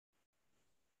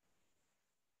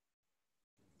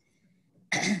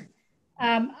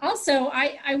Also,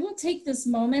 I will take this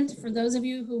moment for those of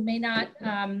you who may not,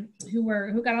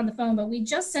 who got on the phone, but we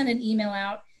just sent an email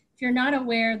out. If you're not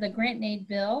aware, the grant and aid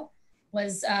bill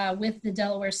was with the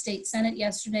Delaware State Senate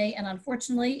yesterday, and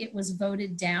unfortunately it was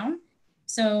voted down.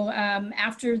 So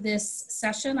after this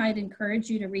session, I'd encourage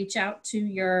you to reach out to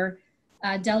your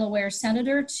Delaware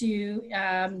senator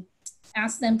to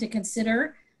ask them to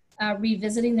consider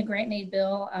revisiting the grant and aid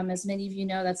bill. As many of you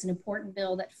know, that's an important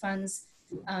bill that funds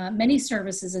many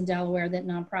services in Delaware that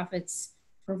nonprofits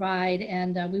provide,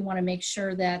 and we want to make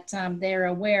sure that they're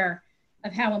aware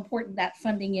of how important that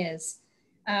funding is.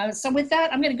 So with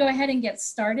that, I'm going to go ahead and get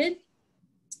started.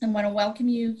 I want to welcome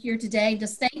you here today.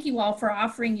 Just thank you all for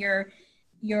offering your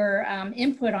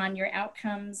input on your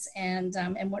outcomes and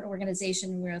what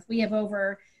organization we're with. We have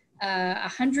over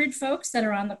 100 folks that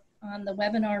are on the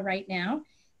webinar right now,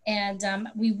 and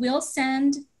we will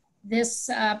send this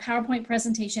PowerPoint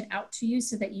presentation out to you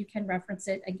so that you can reference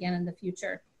it again in the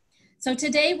future. So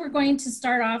today we're going to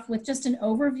start off with just an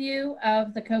overview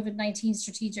of the COVID-19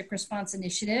 Strategic Response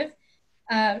Initiative,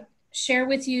 share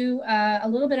with you a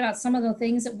little bit about some of the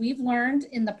things that we've learned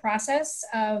in the process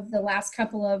of the last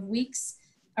couple of weeks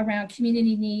around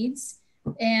community needs,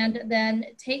 and then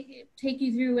take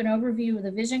you through an overview of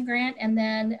the Vision Grant, and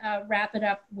then wrap it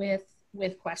up with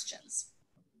questions.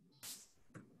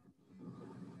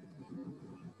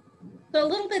 So a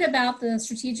little bit about the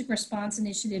Strategic Response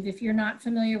Initiative. If you're not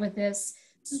familiar with this,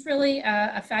 this is really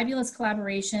a fabulous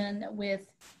collaboration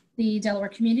with the Delaware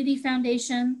Community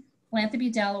Foundation, Philanthropy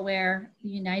Delaware, the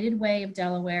United Way of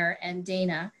Delaware, and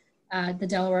DANA, the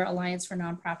Delaware Alliance for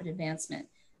Nonprofit Advancement.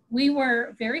 We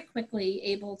were very quickly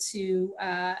able to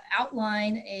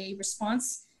outline a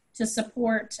response to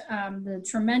support the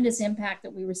tremendous impact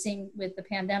that we were seeing with the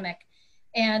pandemic.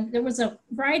 And there was a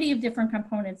variety of different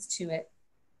components to it.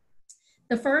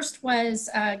 The first was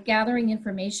gathering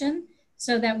information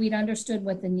so that we'd understood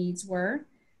what the needs were.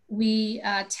 We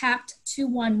tapped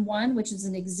 211, which is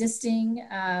an existing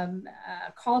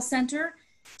call center,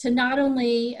 to not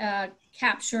only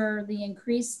capture the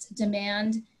increased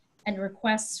demand and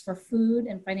requests for food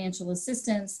and financial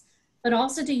assistance, but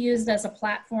also to use it as a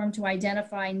platform to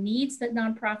identify needs that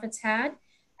nonprofits had,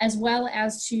 as well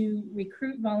as to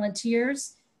recruit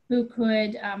volunteers who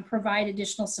could provide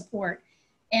additional support.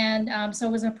 And so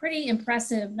it was a pretty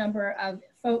impressive number of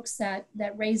folks that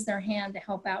raised their hand to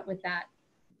help out with that.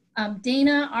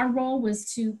 DANA, our role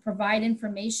was to provide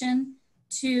information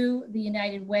to the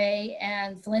United Way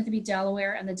and Philanthropy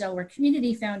Delaware and the Delaware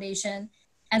Community Foundation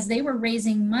as they were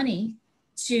raising money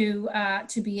to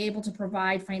be able to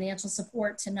provide financial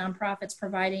support to nonprofits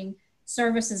providing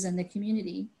services in the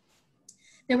community.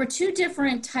 There were two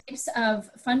different types of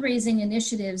fundraising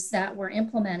initiatives that were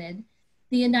implemented.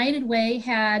 The United Way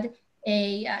had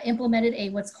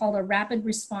implemented what's called a rapid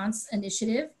response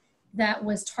initiative that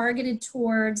was targeted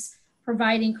towards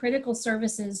providing critical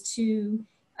services to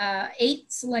 8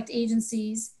 select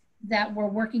agencies that were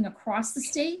working across the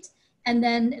state. And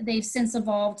then they've since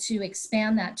evolved to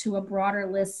expand that to a broader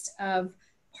list of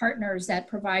partners that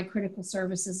provide critical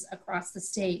services across the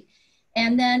state.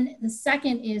 And then the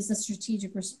second is the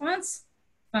Strategic Response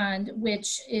Fund,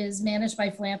 which is managed by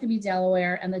Philanthropy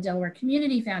Delaware and the Delaware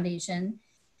Community Foundation.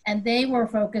 And they were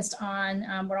focused on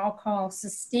what I'll call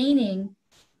sustaining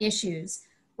issues.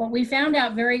 What we found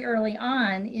out very early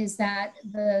on is that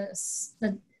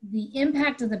the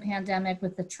impact of the pandemic,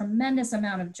 with the tremendous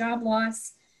amount of job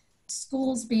loss,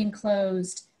 schools being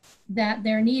closed, that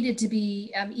there needed to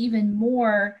be even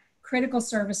more critical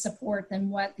service support than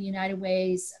what the United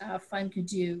Way's fund could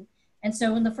do. And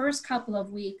so in the first couple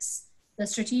of weeks, the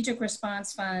Strategic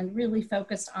Response Fund really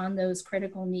focused on those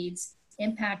critical needs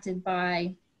impacted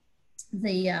by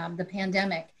the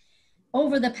pandemic.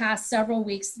 Over the past several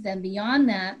weeks, then beyond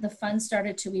that, the fund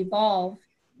started to evolve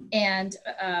and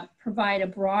provide a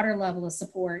broader level of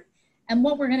support. And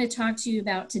what we're going to talk to you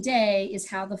about today is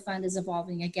how the fund is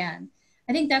evolving again.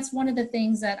 I think that's one of the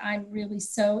things that I'm really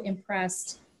so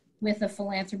impressed with the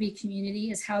philanthropy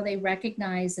community, is how they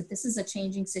recognize that this is a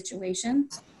changing situation.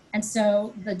 And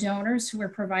so the donors who are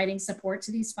providing support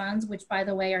to these funds, which by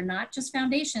the way are not just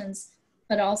foundations,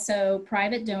 but also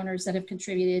private donors that have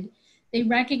contributed, they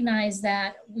recognize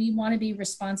that we want to be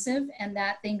responsive and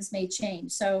that things may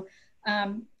change. So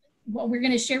what we're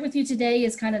going to share with you today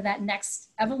is kind of that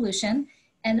next evolution,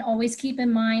 and always keep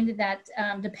in mind that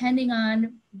depending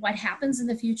on what happens in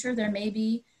the future, there may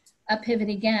be a pivot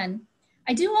again.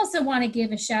 I do also want to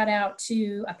give a shout out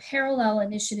to a parallel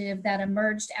initiative that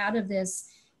emerged out of this,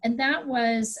 and that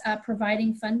was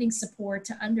providing funding support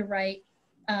to underwrite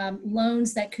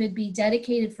loans that could be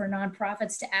dedicated for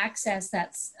nonprofits to access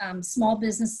that small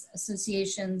business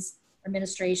associations,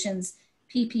 administrations,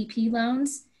 PPP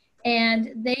loans.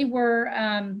 And they were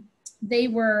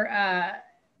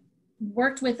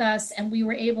worked with us, and we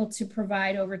were able to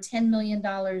provide over $10 million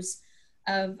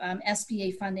of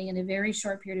SBA funding in a very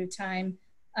short period of time.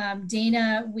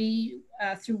 Dana, we,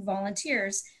 through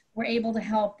volunteers, were able to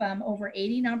help over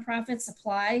 80 nonprofits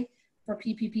apply for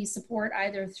PPP support,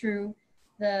 either through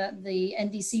the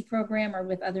NDC program or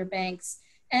with other banks.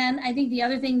 And I think the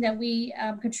other thing that we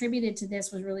contributed to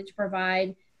this was really to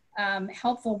provide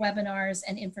helpful webinars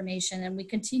and information, and we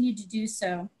continue to do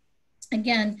so.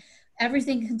 Again,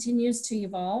 everything continues to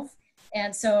evolve.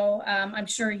 And so I'm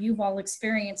sure you've all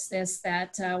experienced this,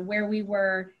 that where we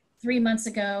were 3 months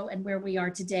ago and where we are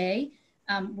today,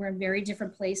 we're in very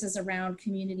different places around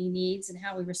community needs and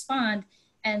how we respond.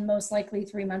 And most likely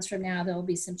 3 months from now, there'll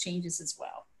be some changes as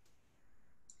well.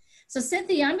 So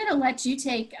Cynthia, I'm gonna let you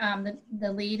take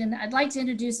the lead, and I'd like to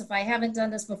introduce, if I haven't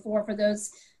done this before, for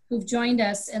those who've joined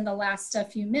us in the last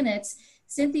few minutes,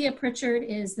 Cynthia Pritchard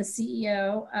is the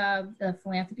CEO of the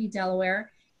Philanthropy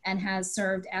Delaware and has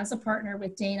served as a partner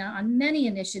with Dana on many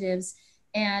initiatives,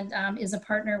 and is a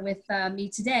partner with me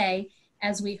today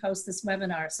as we host this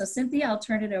webinar. So Cynthia, I'll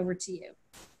turn it over to you.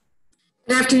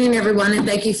 Good afternoon, everyone, and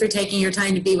thank you for taking your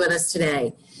time to be with us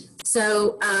today.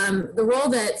 So the role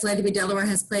that Philanthropy Delaware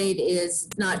has played is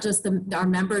not just our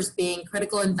members being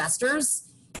critical investors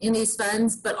in these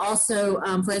funds, but also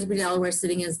Philanthropy Delaware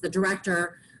sitting as the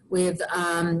director with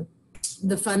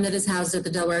the fund that is housed at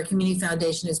the Delaware Community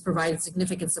Foundation has provided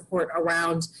significant support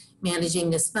around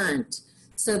managing this fund.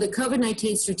 So the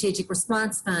COVID-19 Strategic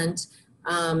Response Fund,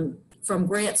 from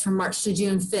grants from March to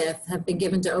June 5th, have been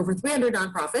given to over 300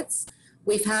 nonprofits.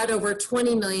 We've had over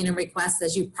 20 million in requests,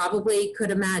 as you probably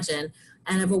could imagine,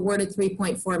 and have awarded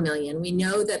 3.4 million. We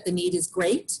know that the need is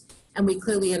great, and we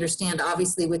clearly understand,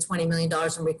 obviously, with $20 million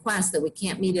in requests that we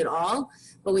can't meet it all,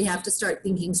 but we have to start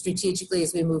thinking strategically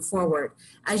as we move forward.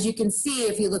 As you can see,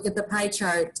 if you look at the pie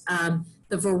chart,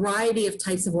 the variety of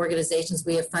types of organizations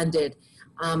we have funded.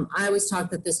 I always talk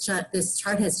that this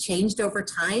chart has changed over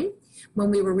time. When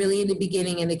we were really in the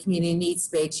beginning in the community needs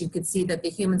space, you could see that the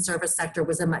human service sector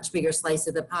was a much bigger slice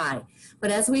of the pie.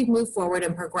 But as we've moved forward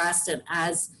and progressed, and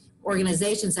as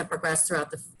organizations have progressed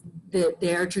throughout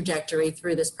their trajectory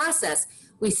through this process,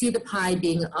 we see the pie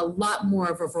being a lot more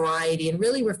of a variety and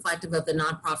really reflective of the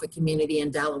nonprofit community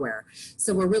in Delaware.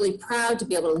 So we're really proud to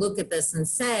be able to look at this and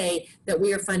say that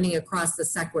we are funding across the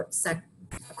sector.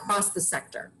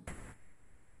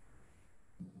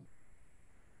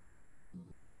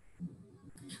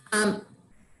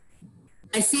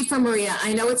 I see from Maria,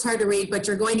 I know it's hard to read, but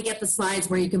you're going to get the slides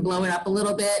where you can blow it up a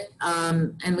little bit,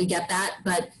 and we get that.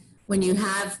 But when you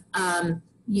have,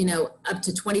 you know, up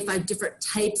to 25 different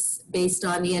types based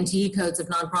on the NTE codes of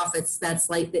nonprofits, that's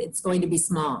like, it's going to be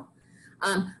small.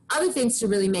 Other things to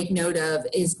really make note of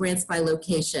is grants by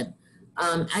location.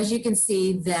 As you can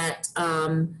see that,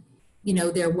 you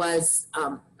know, there was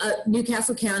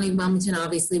Newcastle County, Wilmington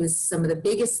obviously was some of the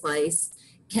biggest slice.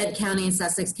 Kent County and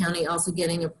Sussex County also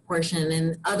getting a proportion,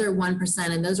 and other 1%,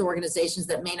 and those are organizations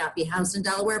that may not be housed in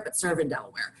Delaware but serve in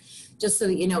Delaware. Just so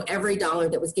that you know, every dollar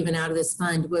that was given out of this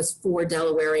fund was for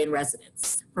Delawarean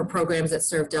residents, for programs that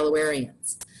serve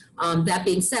Delawareans. That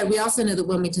being said, we also know that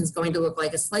Wilmington's going to look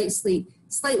like a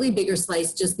slightly bigger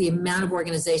slice, just the amount of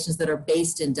organizations that are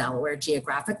based in Delaware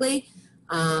geographically,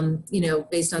 you know,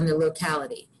 based on their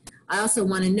locality. I also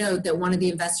want to note that one of the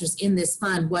investors in this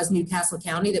fund was Newcastle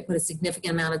County that put a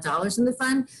significant amount of dollars in the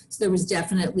fund. So there was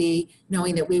definitely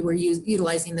knowing that we were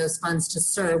utilizing those funds to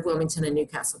serve Wilmington and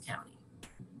Newcastle County.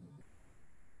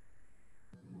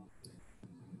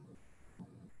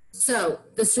 So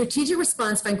the Strategic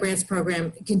Response Fund Grants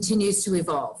Program continues to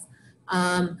evolve.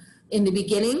 In the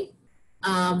beginning,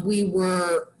 we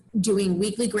were doing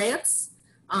weekly grants.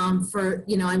 For,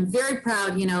 you know, I'm very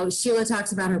proud, you know, Sheila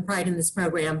talks about her pride in this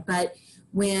program, but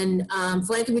when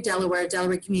Philanthropy Delaware,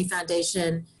 Delaware Community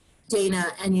Foundation, Dana,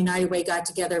 and United Way got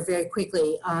together very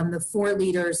quickly, the four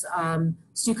leaders,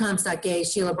 Stu Comstock-Gay,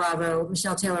 Sheila Bravo,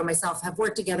 Michelle Taylor, and myself have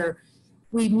worked together.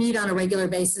 We meet on a regular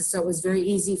basis, so it was very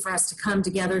easy for us to come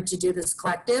together to do this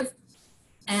collective.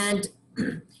 And,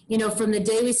 you know, from the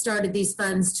day we started these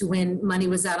funds to when money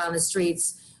was out on the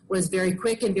streets was very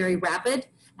quick and very rapid.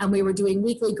 And we were doing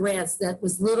weekly grants that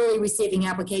was literally receiving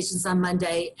applications on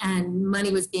Monday, and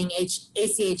money was being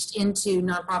ACH'd into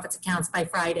nonprofits' accounts by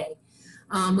Friday.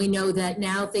 We know that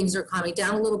now things are calming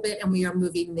down a little bit, and we are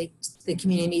moving the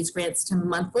community needs grants to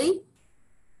monthly.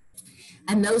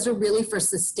 And those are really for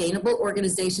sustainable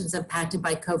organizations impacted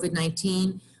by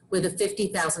COVID-19. with a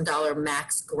 $50,000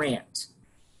 max grant.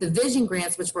 The vision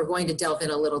grants, which we're going to delve in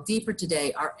a little deeper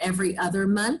today, are every other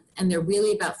month, and they're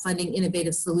really about funding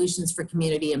innovative solutions for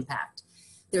community impact.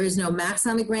 There is no max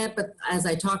on the grant, but as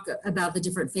I talk about the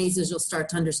different phases, you'll start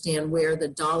to understand where the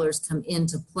dollars come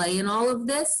into play in all of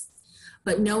this.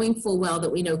 But knowing full well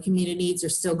that we know community needs are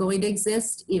still going to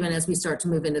exist, even as we start to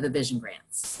move into the vision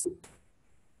grants.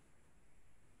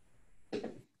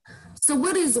 So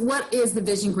what is the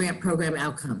vision grant program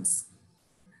outcomes?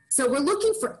 So we're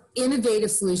looking for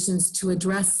innovative solutions to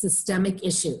address systemic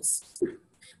issues.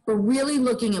 We're really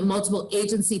looking at multiple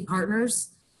agency partners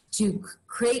to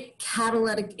create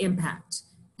catalytic impact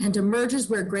and to mergers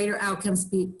where greater outcomes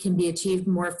can be achieved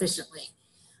more efficiently.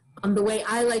 The way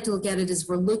I like to look at it is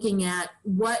we're looking at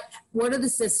what are the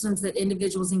systems that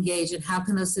individuals engage in, how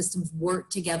can those systems work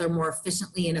together more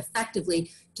efficiently and effectively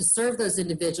to serve those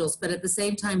individuals, but at the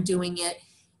same time doing it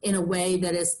in a way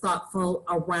that is thoughtful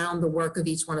around the work of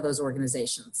each one of those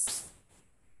organizations.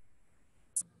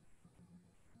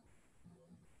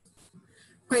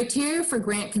 Criteria for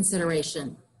grant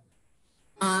consideration.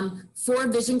 For a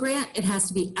vision grant, it has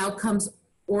to be outcomes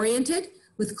oriented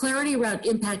with clarity around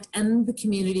impact and the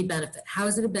community benefit. How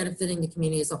is it benefiting the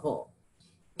community as a whole?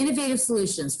 Innovative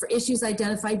solutions for issues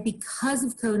identified because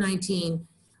of COVID-19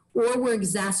 or were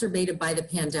exacerbated by the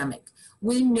pandemic.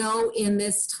 We know in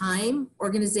this time,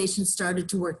 organizations started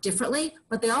to work differently,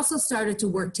 but they also started to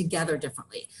work together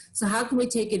differently. So how can we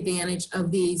take advantage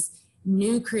of these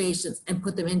new creations and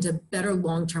put them into better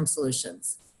long-term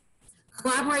solutions?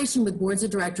 Collaboration with boards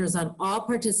of directors on all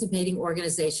participating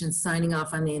organizations signing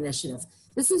off on the initiative.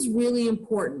 This is really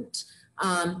important.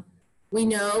 We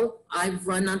know I've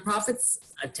run nonprofits.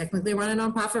 I technically run a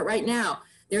nonprofit right now.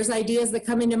 There's ideas that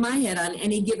come into my head on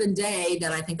any given day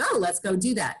that I think, oh, let's go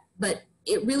do that. But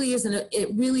it really isn't. It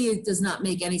really does not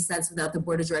make any sense without the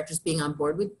board of directors being on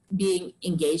board with being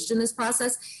engaged in this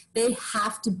process. They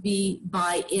have to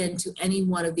buy into any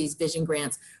one of these vision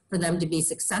grants for them to be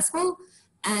successful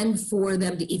and for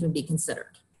them to even be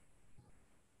considered.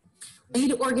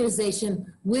 Lead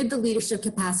organization with the leadership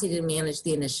capacity to manage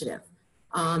the initiative.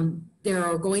 There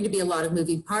are going to be a lot of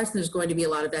moving parts and there's going to be a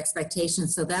lot of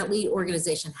expectations. So that lead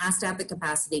organization has to have the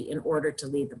capacity in order to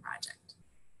lead the project.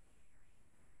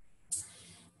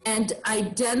 And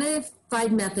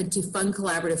identified method to fund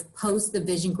collaborative post the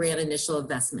vision grant initial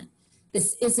investment.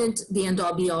 This isn't the end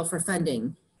all be all for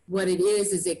funding. What it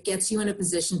is it gets you in a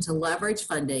position to leverage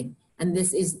funding, and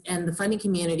the funding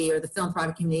community or the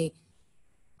philanthropic community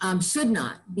should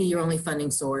not be your only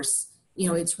funding source. You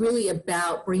know, it's really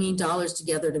about bringing dollars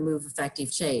together to move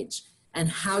effective change and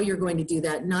how you're going to do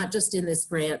that, not just in this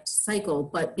grant cycle,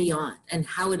 but beyond, and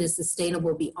how it is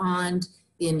sustainable beyond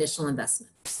the initial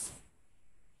investment.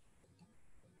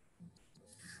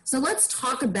 So let's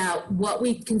talk about what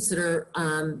we consider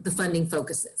the funding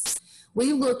focuses.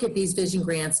 We look at these vision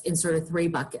grants in sort of three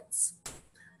buckets.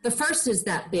 The first is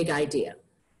that big idea.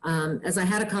 As I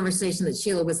had a conversation that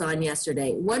Sheila was on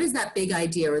yesterday, what is that big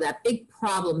idea or that big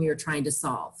problem you're trying to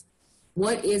solve?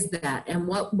 What is that, and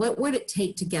what would it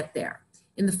take to get there?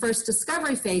 In the first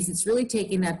discovery phase, it's really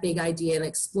taking that big idea and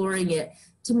exploring it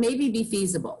to maybe be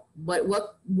feasible.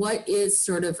 What is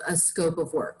sort of a scope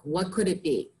of work? What could it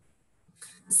be?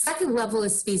 The second level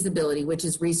is feasibility, which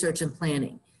is research and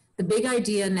planning. The big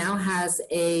idea now has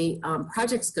a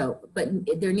project scope, but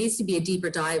there needs to be a deeper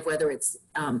dive, whether it's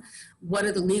what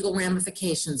are the legal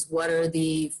ramifications, what are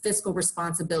the fiscal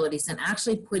responsibilities, and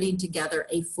actually putting together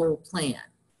a full plan.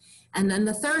 And then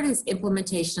the third is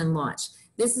implementation and launch.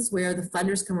 This is where the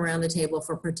funders come around the table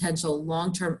for potential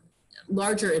long-term,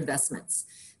 larger investments.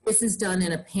 This is done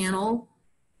in a panel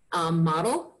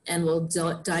model, and we'll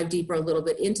dive deeper a little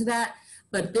bit into that.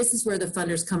 But this is where the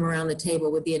funders come around the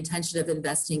table with the intention of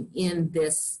investing in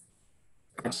this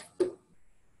project.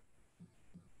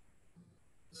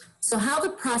 So how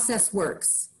the process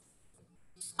works.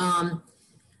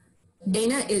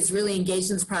 Dana is really engaged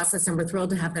in this process, and we're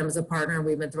thrilled to have them as a partner. And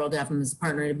we've been thrilled to have them as a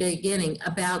partner in the beginning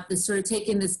about this sort of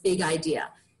taking this big idea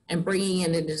and bringing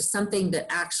it into something that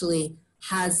actually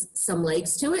has some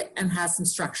legs to it and has some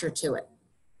structure to it.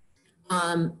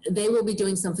 They will be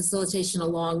doing some facilitation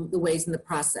along the ways in the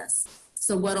process.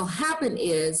 So what'll happen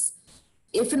is,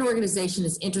 if an organization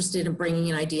is interested in bringing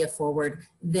an idea forward,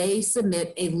 they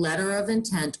submit a letter of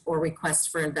intent or request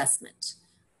for investment.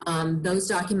 Those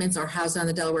documents are housed on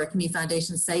the Delaware Community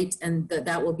Foundation site, and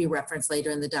that will be referenced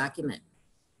later in the document.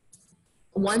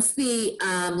 Once the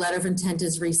letter of intent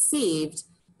is received,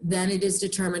 then it is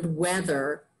determined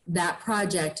whether that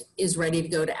project is ready to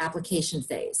go to application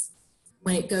phase.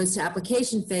 When it goes to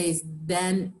application phase,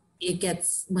 then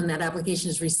when that application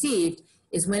is received,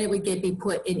 is when it would be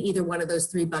put in either one of those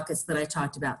three buckets that I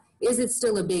talked about. Is it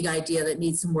still a big idea that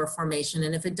needs some more formation?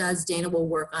 And if it does, Dana will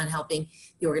work on helping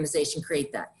the organization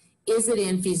create that. Is it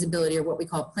in feasibility or what we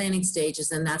call planning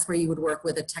stages? And that's where you would work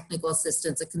with a technical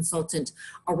assistant, a consultant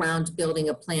around building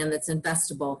a plan that's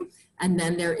investable. And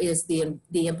then there is the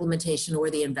implementation or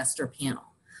the investor panel.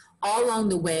 All along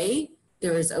the way,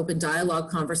 there is open dialogue,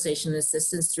 conversation, and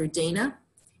assistance through Dana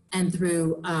and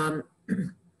through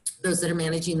those that are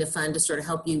managing the fund to sort of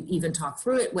help you even talk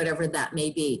through it, whatever that may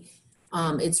be.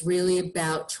 It's really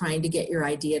about trying to get your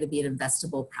idea to be an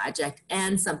investable project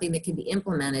and something that can be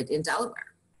implemented in Delaware.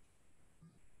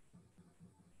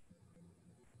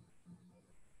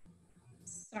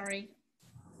 Sorry,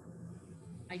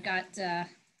 I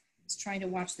was trying to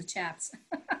watch the chats.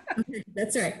 Okay,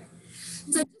 that's all right.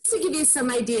 So just to give you some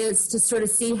ideas to sort of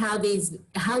see how these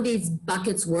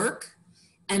buckets work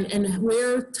and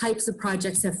where types of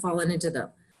projects have fallen into them.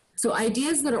 So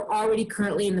ideas that are already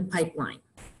currently in the pipeline.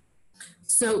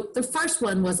 So the first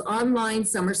one was online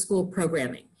summer school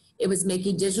programming. It was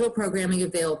making digital programming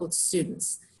available to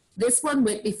students. This one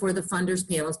went before the funders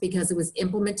panels because it was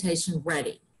implementation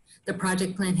ready. The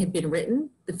project plan had been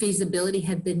written, the feasibility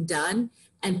had been done,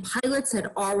 and pilots had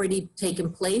already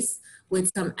taken place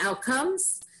with some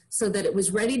outcomes so that it was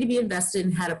ready to be invested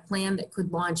and had a plan that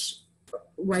could launch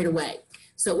right away.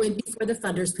 So it went before the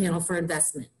funders panel for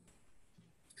investment.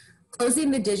 Closing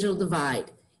the digital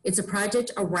divide. It's a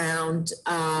project around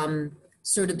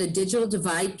sort of the digital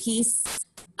divide piece,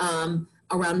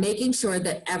 around making sure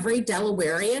that every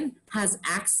Delawarean has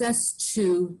access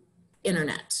to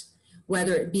internet,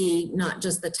 whether it be not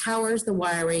just the towers, the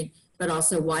wiring, but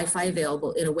also Wi-Fi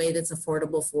available in a way that's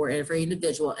affordable for every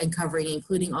individual and covering,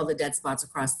 including all the dead spots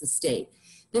across the state.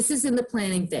 This is in the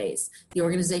planning phase. The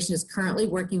organization is currently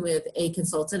working with a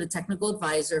consultant, a technical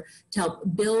advisor, to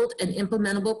help build an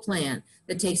implementable plan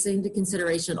that takes into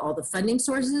consideration all the funding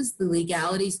sources, the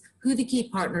legalities, who the key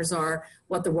partners are,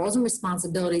 what the roles and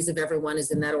responsibilities of everyone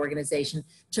is in that organization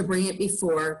to bring it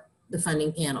before the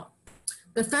funding panel.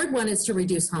 The third one is to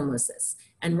reduce homelessness.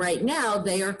 And right now,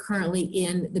 they are currently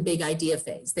in the big idea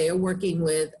phase. They are working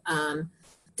with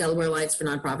Delaware Alliance for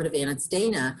Nonprofit Advance,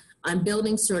 Dana, on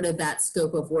building sort of that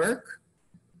scope of work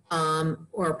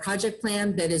or a project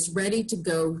plan that is ready to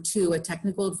go to a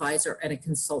technical advisor and a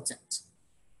consultant.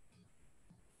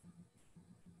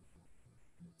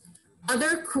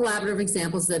 Other collaborative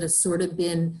examples that have sort of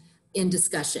been in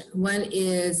discussion. One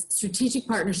is strategic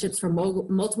partnerships for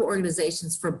multiple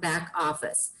organizations for back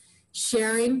office,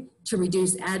 sharing to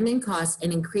reduce admin costs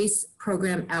and increase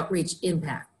program outreach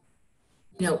impact.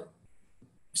 You know,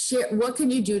 what can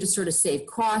you do to sort of save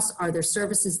costs? Are there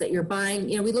services that you're buying?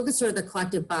 You know, we look at sort of the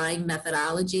collective buying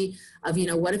methodology of, you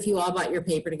know, what if you all bought your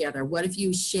paper together? What if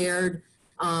you shared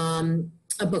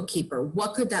a bookkeeper?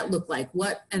 What could that look like?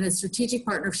 And a strategic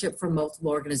partnership for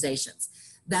multiple organizations.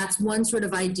 That's one sort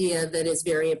of idea that is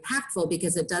very impactful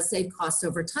because it does save costs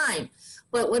over time.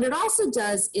 But what it also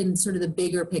does in sort of the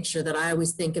bigger picture that I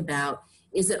always think about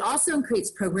is it also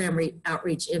increases program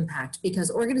outreach impact because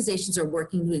organizations are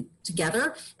working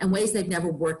together in ways they've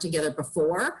never worked together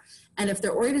before. And if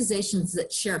they're organizations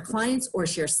that share clients or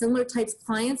share similar types of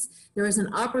clients, there is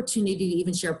an opportunity to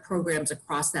even share programs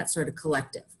across that sort of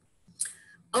collective.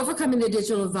 Overcoming the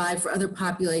digital divide for other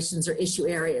populations or issue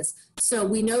areas. So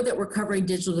we know that we're covering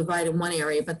digital divide in one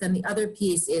area, but then the other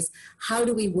piece is how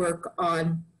do we work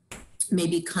on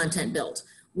maybe content build?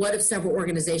 What if several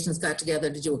organizations got together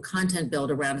to do a content build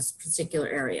around a particular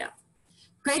area?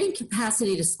 Creating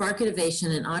capacity to spark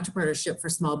innovation and entrepreneurship for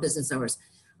small business owners.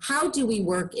 How do we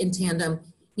work in tandem?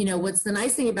 You know, what's the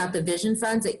nice thing about the vision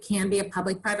funds, it can be a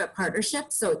public-private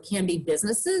partnership, so it can be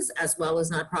businesses as well as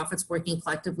nonprofits working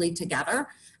collectively together.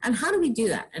 And how do we do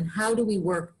that? And how do we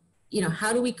work, you know,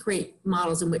 how do we create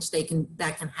models in which that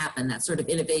can happen, that sort of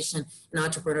innovation and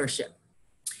entrepreneurship?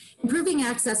 Improving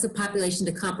access of population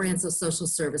to comprehensive social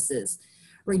services,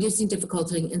 reducing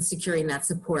difficulty in securing that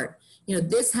support. You know,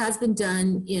 this has been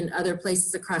done in other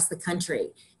places across the country,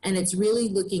 and it's really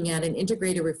looking at an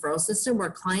integrated referral system where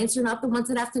clients are not the ones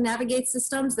that have to navigate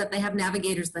systems, that they have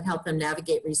navigators that help them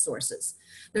navigate resources.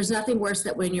 There's nothing worse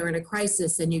than when you're in a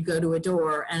crisis and you go to a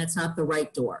door and it's not the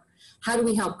right door. How do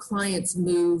we help clients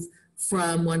move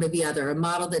from one to the other? A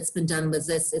model that's been done with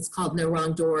this, it's called No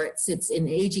Wrong Door. It sits in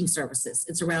aging services.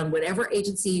 It's around whatever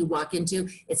agency you walk into,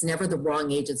 it's never the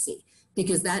wrong agency,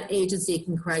 because that agency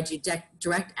can provide you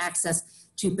direct access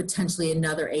to potentially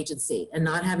another agency and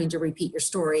not having to repeat your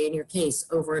story and your case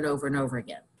over and over and over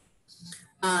again.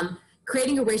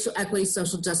 Creating a racial equity,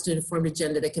 social justice informed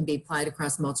agenda that can be applied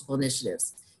across multiple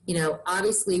initiatives. You know,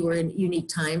 obviously we're in unique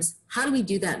times. How do we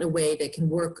do that in a way that can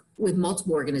work with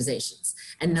multiple organizations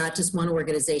and not just one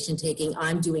organization taking,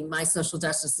 I'm doing my social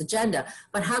justice agenda,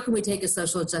 but how can we take a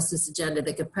social justice agenda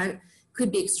that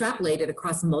could be extrapolated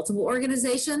across multiple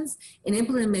organizations and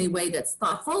implemented in a way that's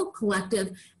thoughtful,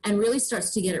 collective, and really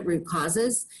starts to get at root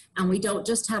causes. And we don't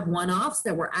just have one-offs,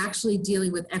 that we're actually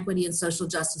dealing with equity and social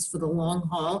justice for the long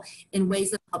haul in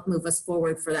ways that help move us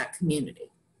forward for that community.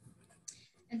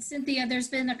 And Cynthia, there's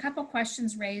been a couple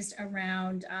questions raised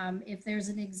around if there's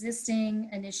an existing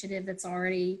initiative that's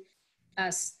already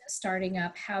starting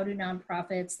up, how do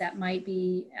nonprofits that might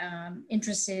be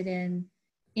interested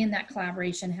in that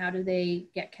collaboration, how do they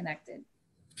get connected?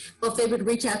 Well, if they would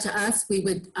reach out to us, we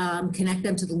would connect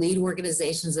them to the lead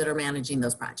organizations that are managing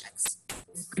those projects.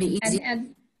 It's pretty easy.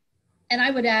 And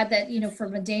I would add that, you know,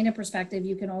 from a Dana perspective,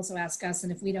 you can also ask us,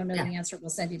 and if we don't know the answer, we'll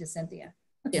send you to Cynthia.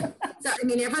 Yeah. So, I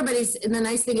mean, everybody's, and the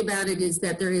nice thing about it is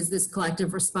that there is this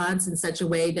collective response in such a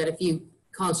way that if you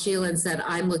called Sheila and said,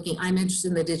 I'm interested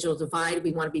in the digital divide,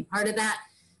 we want to be part of that,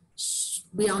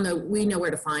 we know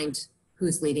where to find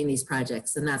who's leading these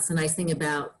projects. And that's the nice thing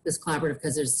about this collaborative,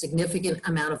 because there's a significant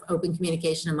amount of open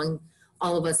communication among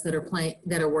all of us that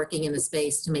are working in the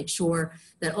space to make sure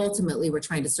that ultimately we're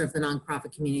trying to serve the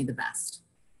nonprofit community the best.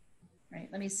 Right,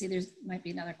 let me see, might be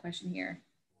another question here.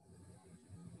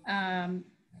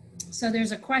 So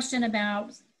there's a question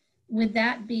about, would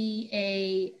that be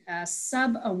a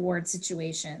sub-award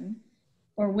situation,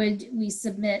 or would we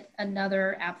submit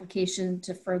another application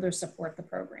to further support the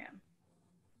program?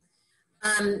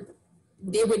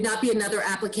 It would not be another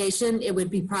application. It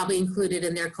would be probably included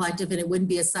in their collective, and it wouldn't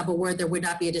be a sub-award. There would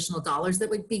not be additional dollars that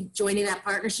would be joining that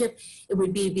partnership. It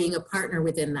would be being a partner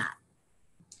within that.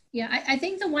 Yeah, I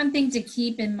think the one thing to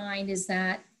keep in mind is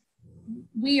that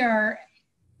we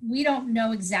don't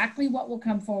know exactly what will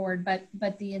come forward,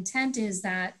 but the intent is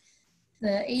that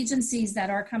the agencies that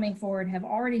are coming forward have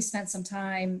already spent some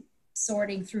time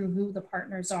sorting through who the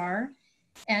partners are.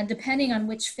 And depending on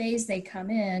which phase they come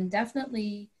in,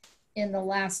 definitely in the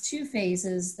last two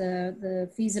phases,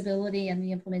 the feasibility and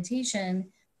the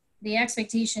implementation, the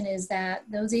expectation is that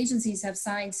those agencies have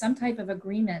signed some type of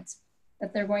agreement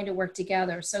that they're going to work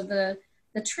together. So the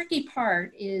tricky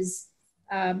part is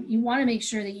you want to make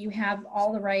sure that you have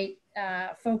all the right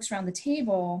folks around the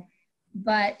table,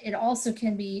 but it also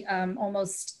can be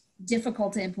almost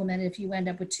difficult to implement if you end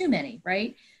up with too many,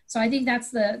 right? So I think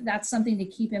that's something to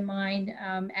keep in mind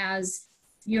as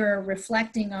you're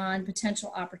reflecting on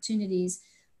potential opportunities.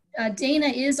 Dana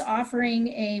is offering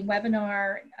a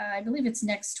webinar, I believe it's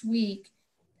next week,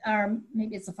 or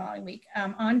maybe it's the following week,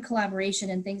 on collaboration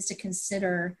and things to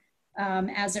consider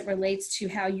as it relates to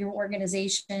how your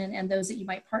organization and those that you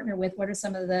might partner with, what are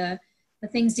some of the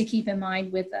things to keep in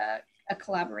mind with a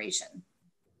collaboration.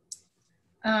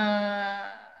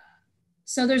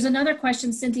 So there's another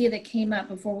question, Cynthia, that came up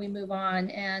before we move on,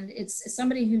 and it's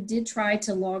somebody who did try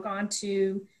to log on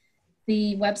to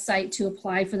the website to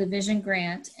apply for the Vision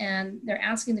Grant, and they're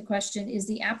asking the question, is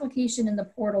the application in the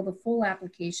portal the full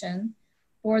application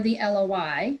or the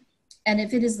LOI? And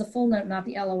if it is the full note, not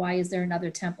the LOI, is there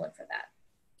another template for that?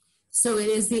 So it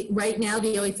is right now,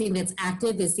 the only thing that's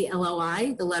active is the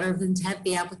LOI, the letter of intent.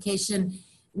 The application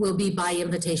will be by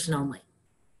invitation only.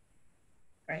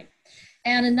 Right.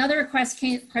 And another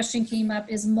question came up,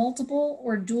 is multiple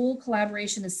or dual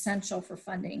collaboration essential for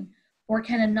funding, or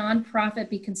can a nonprofit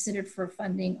be considered for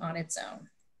funding on its own?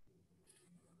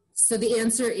 So the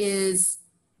answer is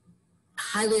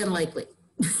highly unlikely.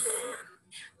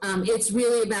 It's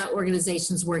really about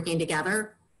organizations working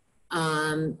together.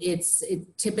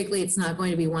 Typically it's not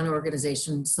going to be one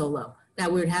organization solo.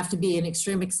 That would have to be an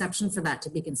extreme exception for that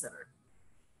to be considered.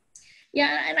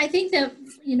 Yeah, and I think that,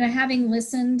 you know, having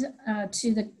listened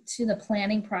to the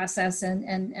planning process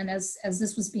and as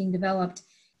this was being developed,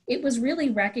 it was really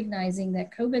recognizing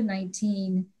that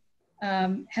COVID-19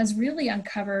 has really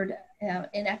uncovered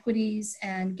inequities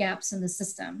and gaps in the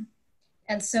system.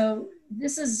 And so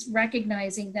this is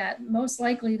recognizing that most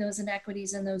likely those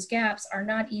inequities and those gaps are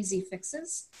not easy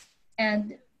fixes,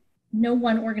 and no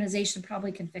one organization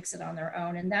probably can fix it on their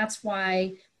own. And that's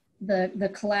why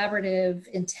the collaborative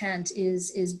intent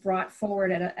is brought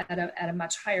forward at a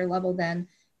much higher level than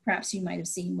perhaps you might have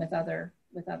seen with other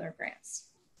grants.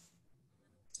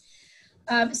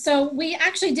 So we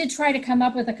actually did try to come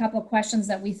up with a couple of questions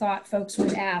that we thought folks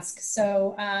would ask.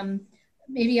 So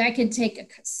maybe I could take a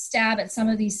stab at some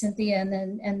of these, Cynthia,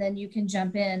 and then you can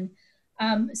jump in.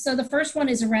 So the first one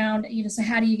is around, you know, so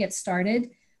how do you get started?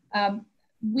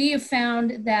 We have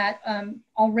found that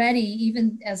already,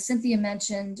 even as Cynthia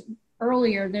mentioned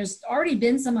earlier, there's already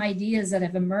been some ideas that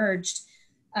have emerged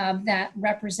that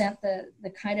represent the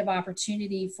kind of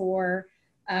opportunity for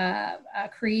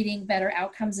creating better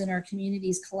outcomes in our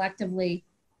communities collectively.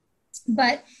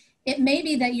 But it may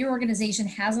be that your organization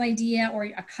has an idea, or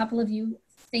a couple of you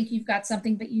think you've got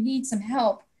something, but you need some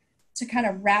help to kind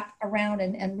of wrap around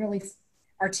and really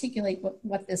articulate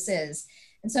what this is.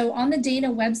 And so on the Dana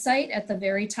website at the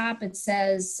very top, it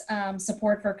says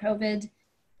support for COVID,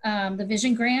 the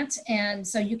Vision Grant. And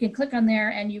so you can click on there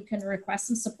and you can request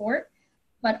some support.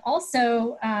 But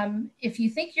also, if you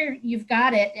think you've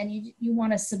got it and you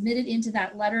want to submit it into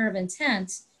that letter of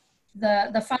intent,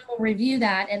 the fund will review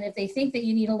that. And if they think that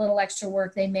you need a little extra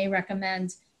work, they may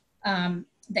recommend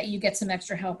that you get some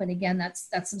extra help. And again, that's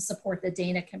some support that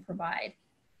Dana can provide.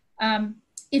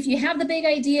 If you have the big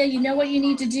idea, you know what you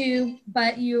need to do,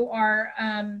 but you are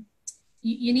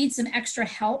you need some extra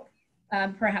help,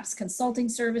 perhaps consulting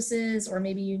services, or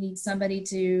maybe you need somebody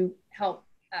to help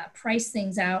price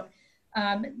things out.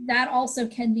 That also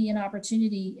can be an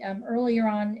opportunity. Earlier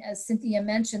on, as Cynthia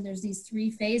mentioned, there's these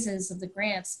 3 phases of the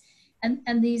grants, and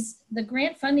the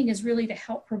grant funding is really to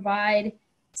help provide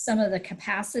some of the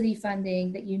capacity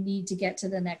funding that you need to get to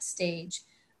the next stage.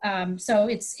 So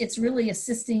it's really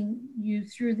assisting you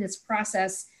through this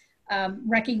process,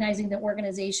 recognizing that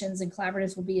organizations and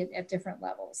collaboratives will be at different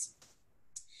levels.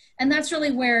 And that's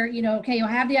really where, okay, you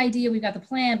have the idea, we've got the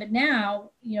plan, but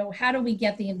now, how do we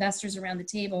get the investors around the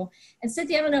table? And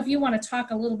Cynthia, I don't know if you want to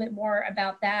talk a little bit more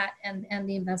about that and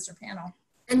the investor panel.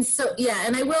 And so, yeah,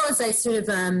 and I will, as I sort of,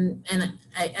 and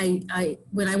I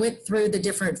when I went through the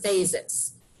different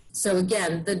phases. So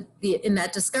again, in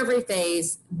that discovery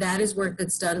phase, that is work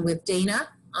that's done with Dana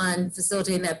on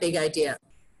facilitating that big idea.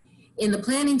 In the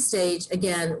planning stage,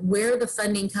 again, where the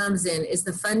funding comes in is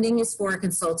the funding is for a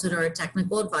consultant or a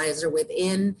technical advisor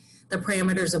within the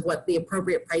parameters of what the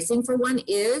appropriate pricing for one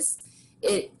is.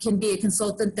 It can be a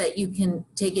consultant that you can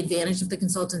take advantage of the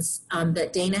consultants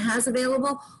that Dana has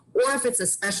available, or if it's a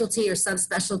specialty or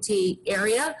subspecialty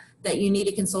area that you need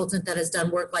a consultant that has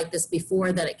done work like this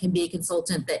before, that it can be a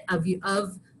consultant that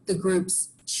of the group's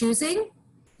choosing.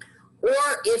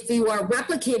 Or if you are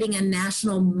replicating a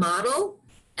national model,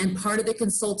 and part of the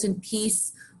consultant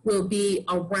piece will be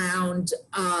around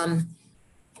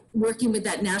working with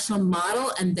that national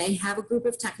model, and they have a group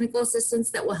of technical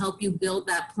assistants that will help you build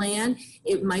that plan.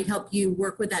 It might help you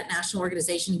work with that national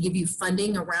organization and give you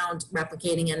funding around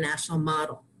replicating a national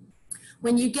model.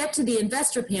 When you get to the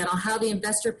investor panel, how the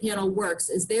investor panel works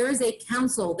is there is a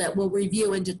council that will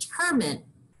review and determine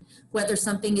whether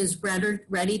something is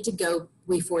ready to go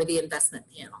before the investment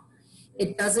panel.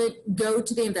 It doesn't go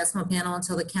to the investment panel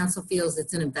until the council feels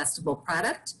it's an investable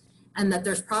product and that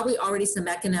there's probably already some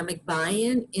economic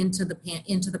buy-in into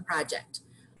the project.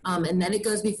 And then it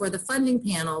goes before the funding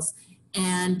panels,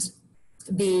 and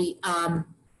the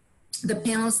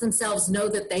panelists themselves know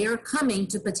that they are coming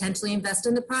to potentially invest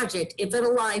in the project if it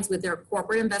aligns with their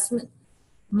corporate investment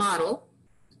model,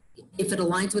 if it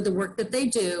aligns with the work that they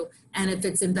do, and if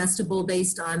it's investable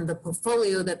based on the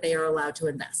portfolio that they are allowed to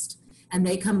invest. And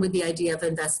they come with the idea of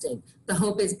investing. The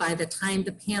hope is by the time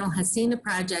the panel has seen the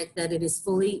project that it is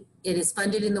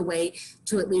funded in the way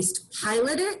to at least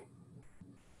pilot it,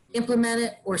 implement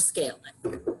it, or scale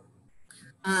it.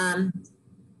 And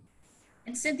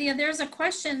Cynthia, there's a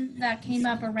question that came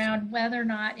up around whether or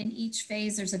not in each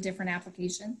phase there's a different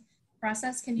application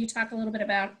process. Can you talk a little bit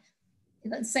about,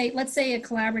 let's say a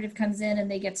collaborative comes in and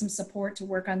they get some support to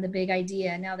work on the big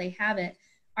idea and now they have it.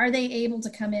 Are they able to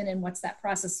come in, and what's that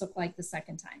process look like the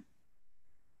second time?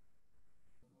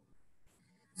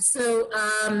 So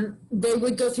they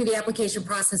would go through the application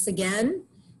process again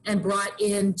and brought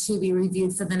in to be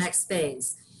reviewed for the next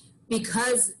phase.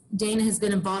 Because Dana has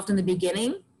been involved in the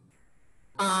beginning,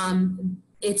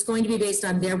 it's going to be based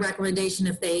on their recommendation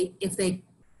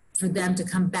for them to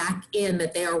come back in,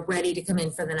 that they are ready to come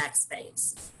in for the next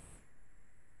phase.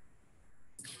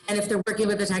 And if they're working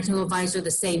with a technical advisor,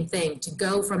 the same thing. To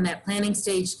go from that planning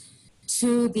stage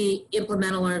to the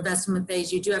implemental or investment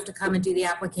phase, you do have to come and do the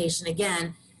application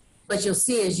again. But you'll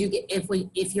see as you get,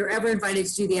 if you're ever invited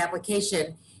to do the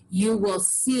application, you will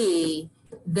see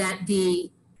that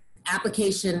the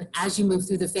application, as you move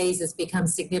through the phases,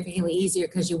 becomes significantly easier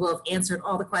because you will have answered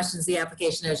all the questions of the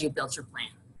application as you built your plan.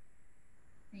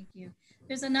 Thank you.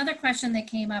 There's another question that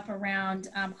came up around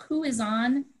who's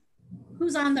on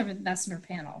the investment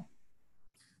panel?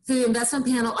 So the investment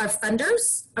panel are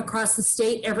funders across the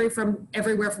state, everywhere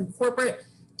from corporate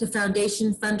to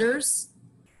foundation funders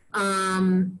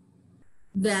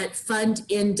that fund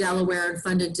in Delaware and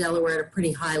fund in Delaware at a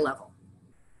pretty high level.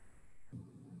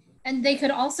 And they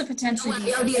could also potentially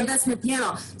be the investment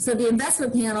panel. So the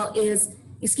investment panel is,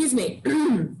 excuse me,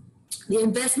 The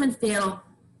investment panel,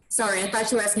 sorry, I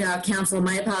thought you were asking about council,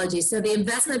 my apologies. So the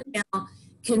investment panel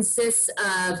consists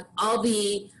of all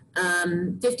the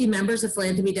 50 members of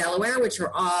Philanthropy Delaware, which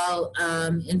are all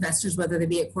investors, whether they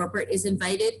be at corporate, is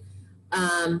invited.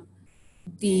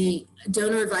 The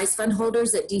donor advice fund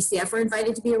holders at DCF are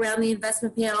invited to be around the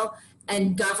investment panel,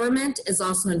 and government is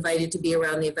also invited to be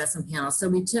around the investment panel. So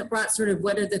we brought sort of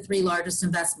what are the three largest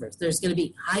investors. There's going to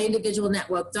be high individual net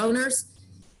wealth donors,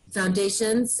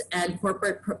 foundations, and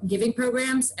corporate giving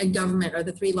programs, and government are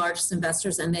the three largest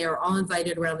investors, and they are all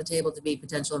invited around the table to be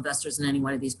potential investors in any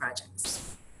one of these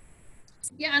projects.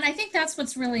 Yeah, and I think that's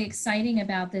what's really exciting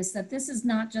about this, that this is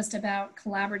not just about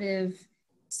collaborative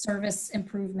service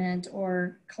improvement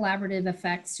or collaborative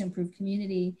effects to improve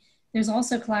community. There's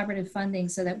also collaborative funding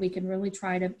so that we can really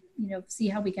try to, see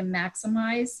how we can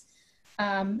maximize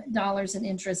dollars and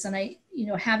interests. And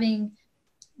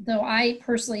though I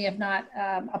personally have not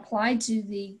applied to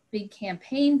the big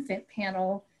campaign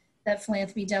panel that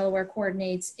Philanthropy Delaware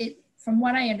coordinates, from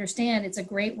what I understand, it's a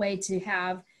great way to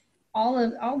have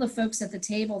all the folks at the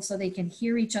table so they can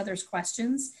hear each other's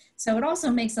questions. So it also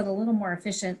makes it a little more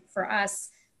efficient for us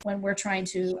when we're trying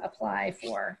to apply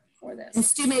for this. And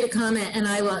Stu made a comment,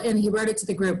 and he wrote it to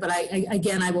the group, but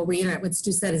I will reiterate what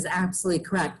Stu said is absolutely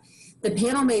correct. The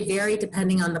panel may vary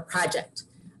depending on the project.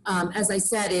 As I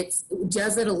said,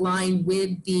 does it align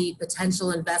with the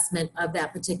potential investment of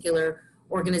that particular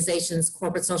organization's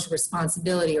corporate social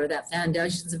responsibility or that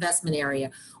foundation's investment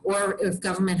area, or if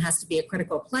government has to be a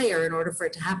critical player in order for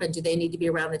it to happen, do they need to be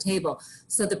around the table?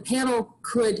 So the panel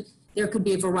there could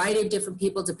be a variety of different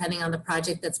people depending on the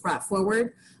project that's brought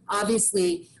forward.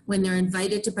 Obviously, when they're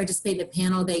invited to participate in the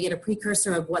panel, they get a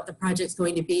precursor of what the project's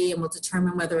going to be, and will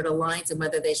determine whether it aligns and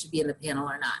whether they should be in the panel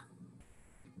or not.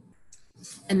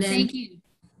 And then,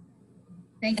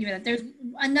 Thank you for that. There's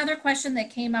another question that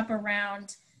came up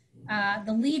around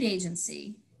the lead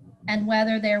agency and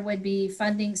whether there would be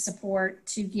funding support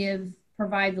to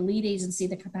provide the lead agency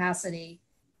the capacity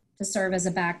to serve as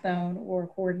a backbone or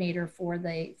coordinator for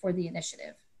the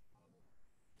initiative.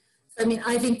 I mean,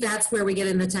 I think that's where we get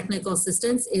in the technical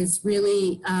assistance is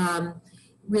really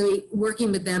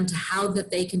working with them to how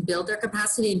that they can build their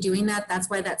capacity in doing that. That's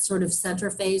why that sort of center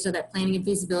phase or that planning and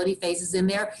feasibility phase is in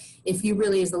there. If you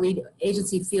really, as the lead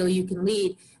agency, feel you can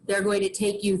lead, they're going to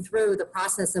take you through the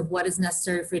process of what is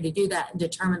necessary for you to do that and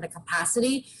determine the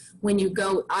capacity. When you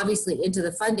go, obviously, into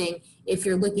the funding, if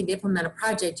you're looking to implement a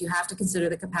project, you have to consider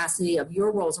the capacity of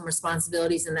your roles and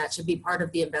responsibilities, and that should be part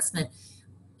of the investment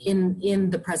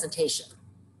in the presentation.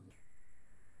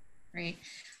 Great.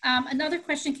 Another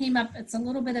question came up. It's a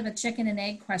little bit of a chicken and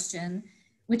egg question,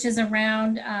 which is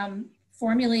around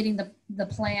formulating the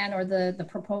plan or the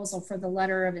proposal for the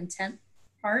letter of intent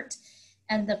part.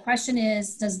 And the question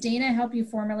is, does Dana help you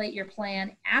formulate your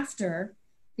plan after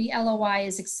the LOI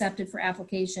is accepted for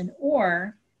application?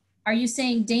 Or are you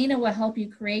saying Dana will help you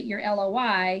create your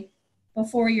LOI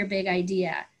before your big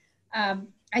idea?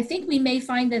 I think we may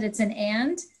find that it's an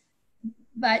and,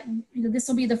 but this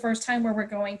will be the first time where we're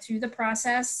going through the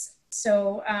process.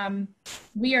 So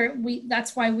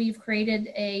that's why we've created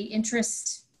a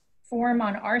interest form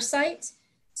on our site.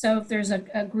 So if there's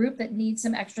a group that needs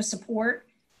some extra support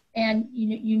and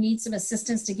you need some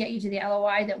assistance to get you to the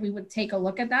LOI, that we would take a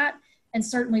look at that. And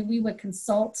certainly we would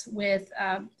consult with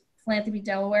Philanthropy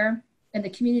Delaware and the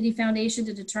Community Foundation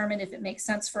to determine if it makes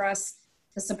sense for us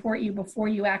to support you before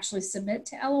you actually submit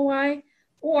to LOI.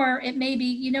 Or it may be,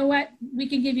 you know what, we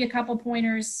can give you a couple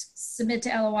pointers, submit to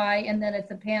LOI, and then if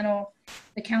the panel,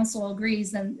 the council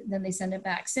agrees, then they send it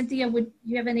back. Cynthia, would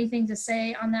you have anything to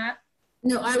say on that?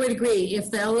 No, I would agree.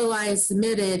 If the LOI is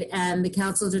submitted and the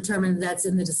council determines that's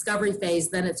in the discovery phase,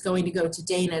 then it's going to go to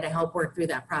Dana to help work through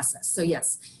that process. So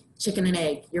yes, chicken and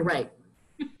egg, you're right.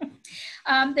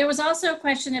 There was also a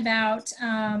question about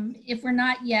if we're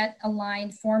not yet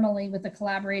aligned formally with a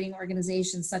collaborating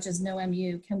organization such as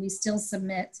NoMU, can we still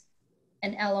submit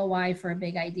an LOI for a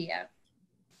big idea?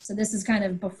 So this is kind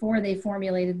of before they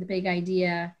formulated the big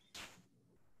idea.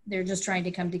 They're just trying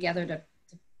to come together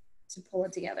to pull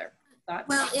it together. Thoughts?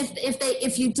 Well,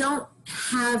 if you don't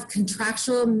have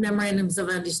contractual memorandums of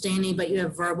understanding, but you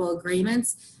have verbal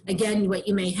agreements, again, what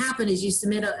you may happen is you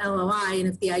submit a LOI, and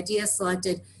if the idea is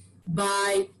selected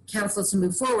by council to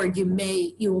move forward,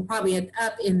 you will probably end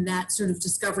up in that sort of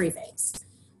discovery phase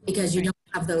because you don't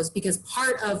have those, because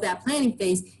part of that planning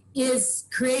phase is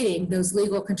creating those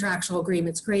legal contractual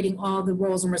agreements, creating all the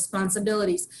roles and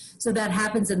responsibilities. So that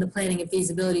happens in the planning and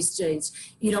feasibility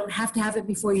stage. You don't have to have it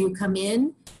before you come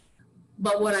in,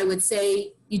 but what I would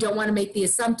say, you don't want to make the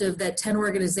assumptive that 10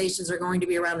 organizations are going to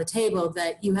be around the table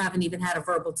that you haven't even had a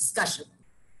verbal discussion.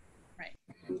 Right.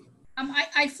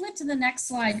 I flipped to the next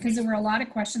slide because there were a lot of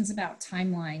questions about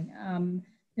timeline.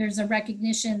 There's a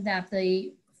recognition that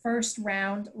the first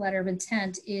round letter of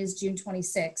intent is June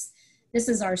 26th. This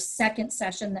is our second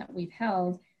session that we've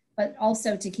held, but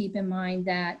also to keep in mind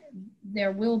that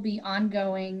there will be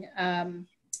ongoing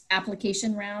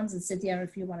application rounds. And Cynthia, I don't know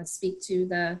if you want to speak to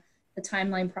the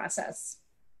timeline process.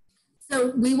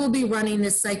 So we will be running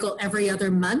this cycle every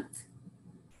other month.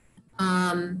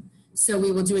 So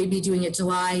we will be doing it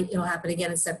July. It'll happen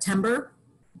again in September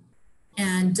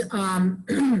and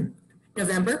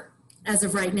November as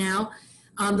of right now.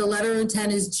 The letter of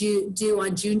intent is due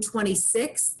on June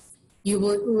 26th. You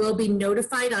will be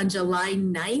notified on July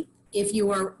 9th if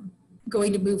you are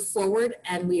going to move forward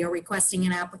and we are requesting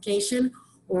an application,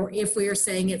 or if we are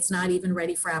saying it's not even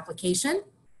ready for application.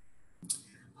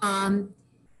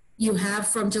 You have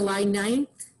from July 9th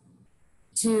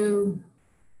to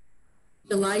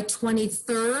July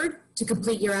 23rd to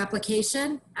complete your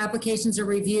application. Applications are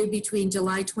reviewed between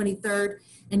July 23rd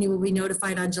and you will be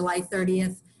notified on July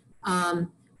 30th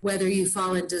whether you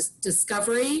fall into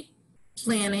discovery,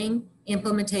 planning,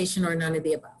 implementation, or none of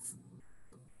the above.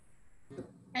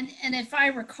 And if I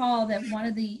recall that one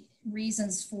of the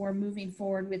reasons for moving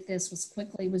forward with this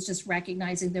was just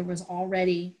recognizing there was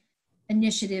already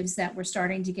initiatives that were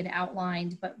starting to get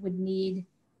outlined but would need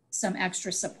some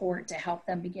extra support to help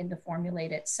them begin to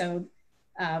formulate it. So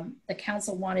the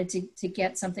council wanted to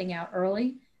get something out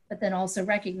early, but then also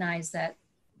recognize that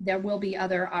there will be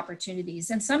other opportunities.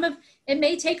 And it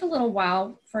may take a little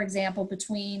while, for example,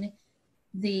 between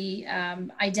the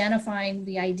identifying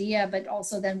the idea, but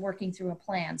also then working through a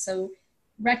plan. So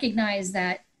recognize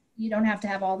that you don't have to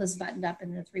have all this buttoned up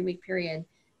in a 3-week period.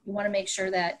 You want to make sure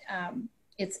that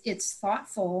it's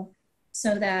thoughtful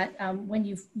so that when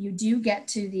you do get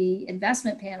to the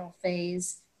investment panel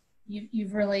phase,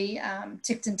 you've really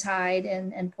ticked and tied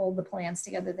and pulled the plans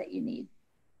together that you need.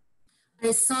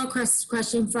 I saw a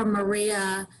question from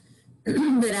Maria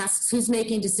that asks who's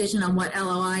making decision on what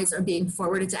LOIs are being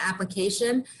forwarded to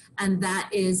application, and that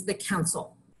is the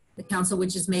council. The council,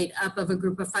 which is made up of a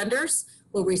group of funders,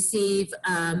 will receive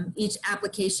each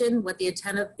application, what the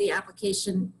intent of the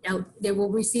application, they will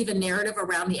receive a narrative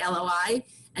around the LOI,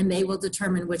 and they will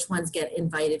determine which ones get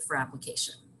invited for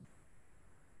application.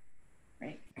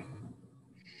 Right.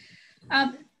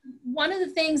 One of the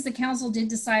things the council did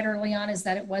decide early on is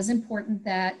that it was important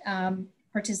that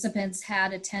participants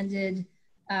had attended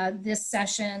this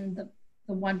session,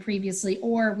 the one previously,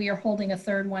 or we are holding a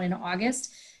third one in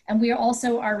August. And we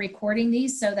also are recording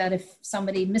these so that if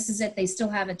somebody misses it, they still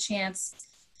have a chance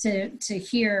to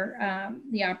hear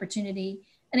the opportunity.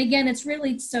 And again, it's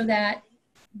really so that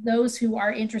those who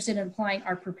are interested in applying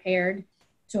are prepared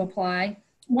to apply.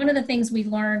 One of the things we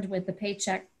learned with the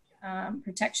Paycheck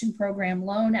Protection Program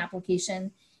loan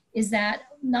application is that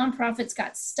nonprofits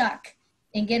got stuck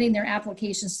in getting their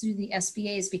applications through the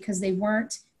SBAs because they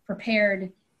weren't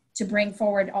prepared to bring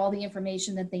forward all the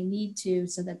information that they need to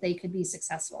so that they could be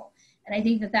successful. And I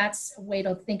think that that's a way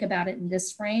to think about it in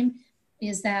this frame,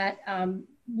 is that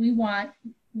we want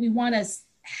to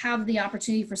have the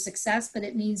opportunity for success, but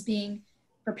it means being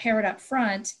prepared up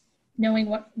front, knowing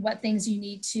what things you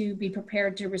need to be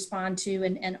prepared to respond to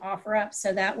and offer up.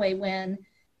 So that way when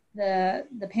the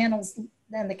panels,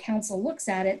 then the council looks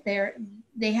at it,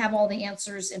 they have all the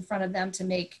answers in front of them to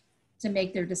make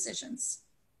their decisions.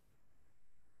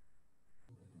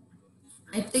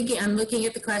 I'm looking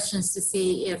at the questions to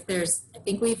see if I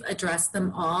think we've addressed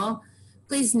them all.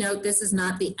 Please note this is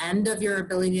not the end of your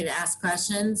ability to ask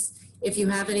questions. If you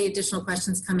have any additional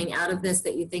questions coming out of this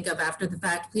that you think of after the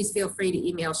fact, please feel free to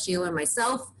email Sheila or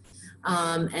myself.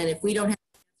 And if we don't have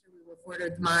an answer, we will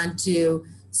forward them on to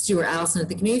Stuart Allison at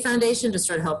the Community Foundation to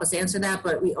sort of help us answer that.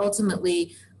 But we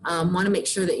ultimately want to make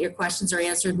sure that your questions are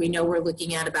answered. We know we're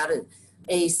looking at about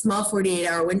a small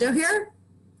 48-hour window here.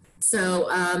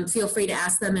 So feel free to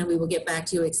ask them and we will get back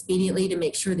to you expediently to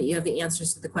make sure that you have the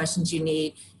answers to the questions you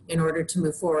need in order to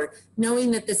move forward.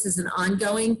 Knowing that this is an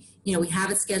ongoing, we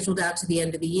have it scheduled out to the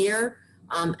end of the year.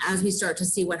 As we start to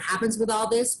see what happens with all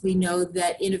this, we know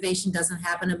that innovation doesn't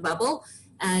happen in a bubble.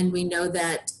 And we know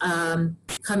that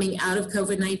coming out of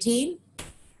COVID-19,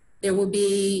 there will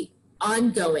be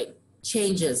ongoing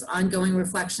changes, ongoing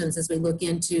reflections as we look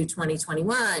into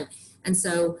 2021. And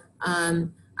so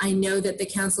I know that the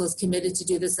council is committed to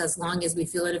do this as long as we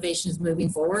feel innovation is moving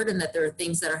forward and that there are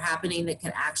things that are happening that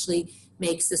can actually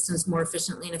make systems more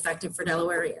efficiently and effective for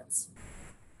Delawareans.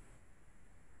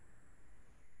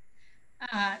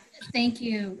 Thank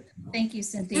you,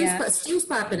 Cynthia. Stu's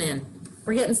popping in.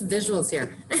 We're getting some visuals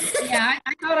here. Yeah,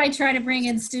 I thought I'd try to bring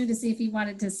in Stu to see if he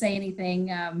wanted to say anything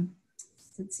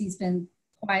since he's been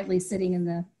quietly sitting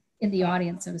in the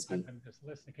audience, so to speak. I'm just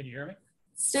listening. Can you hear me?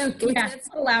 Stu, can we Yeah, get a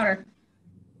little louder.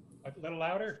 A little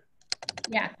louder?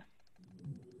 Yeah.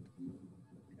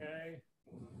 Okay.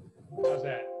 How's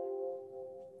that?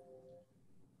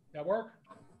 That work?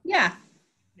 Yeah.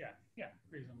 Yeah,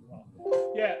 reasonably well.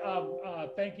 Yeah,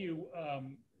 thank you,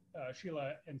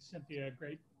 Sheila and Cynthia.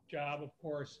 Great job, of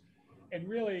course. And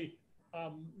really,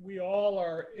 we all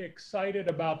are excited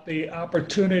about the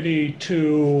opportunity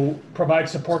to provide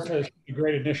support to the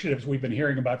great initiatives we've been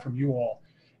hearing about from you all.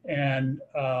 And,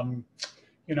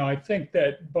 you know, I think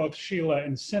that both Sheila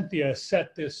and Cynthia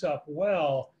set this up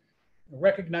well,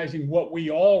 recognizing what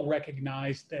we all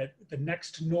recognize, that the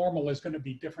next normal is going to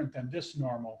be different than this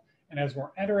normal. And as we're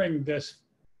entering this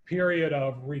period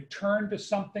of return to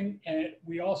something, and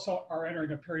we also are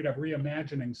entering a period of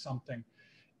reimagining something.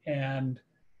 And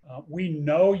we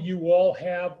know you all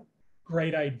have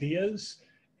great ideas.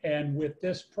 And with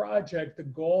this project, the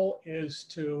goal is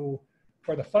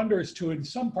for the funders to, in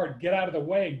some part, get out of the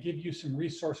way and give you some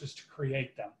resources to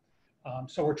create them.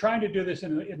 So we're trying to do this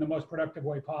in the most productive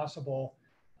way possible.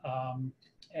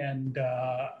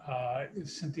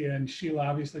 Cynthia and Sheila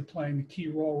obviously playing the key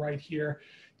role right here.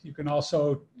 You can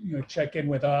also, you know, check in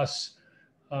with us,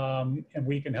 and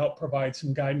we can help provide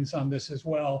some guidance on this as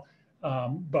well.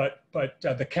 But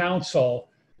the council,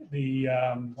 what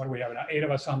do we have now? 8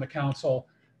 of us on the council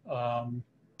are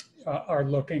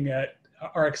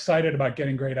excited about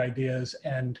getting great ideas.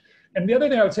 And the other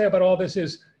thing I would say about all this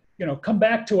is, you know, come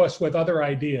back to us with other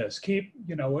ideas.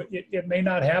 You know, it may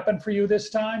not happen for you this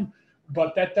time,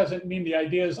 but that doesn't mean the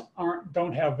ideas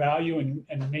don't have value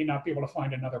and may not be able to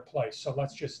find another place. So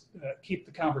let's just keep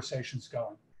the conversations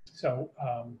going. So,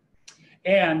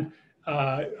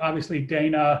 obviously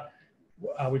Dana,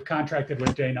 we've contracted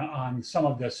with Dana on some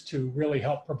of this to really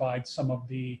help provide some of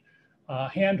the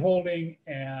hand-holding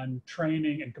and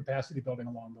training and capacity building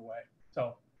along the way.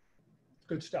 So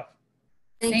good stuff.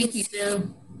 Thank you,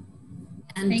 Stu.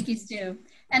 Thank you, Stu.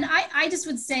 And I just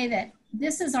would say that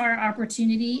this is our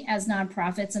opportunity as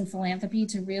nonprofits and philanthropy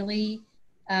to really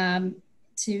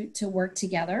to work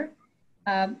together.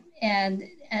 And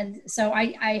so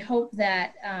I hope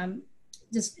that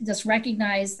just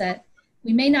recognize that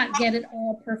we may not get it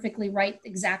all perfectly right,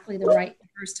 exactly the right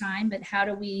first time, but how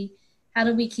do we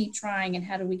keep trying, and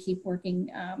how do we keep working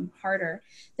harder?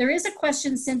 There is a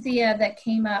question, Cynthia, that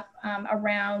came up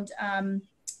around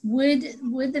would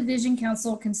the Vision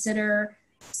Council consider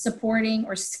supporting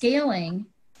or scaling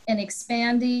and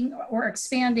expanding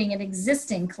an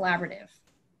existing collaborative?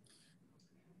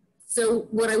 So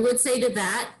what I would say to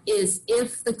that is,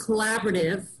 if the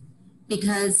collaborative,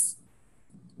 because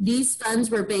these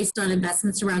funds were based on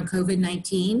investments around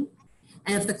COVID-19,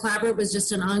 and if the collaborative was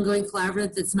just an ongoing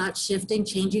collaborative that's not shifting,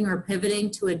 changing, or pivoting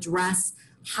to address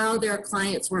how their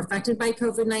clients were affected by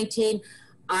COVID-19,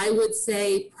 I would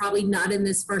say probably not in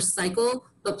this first cycle,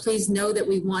 but please know that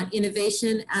we want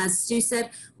innovation. As Stu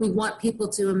said, we want people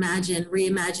to imagine,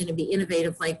 reimagine, and be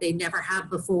innovative like they never have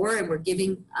before, and we're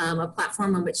giving a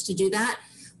platform on which to do that.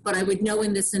 But I would know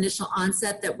in this initial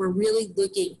onset that we're really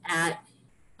looking at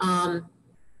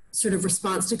sort of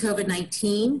response to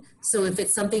COVID-19. So if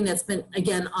it's something that's been,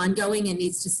 again, ongoing and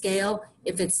needs to scale,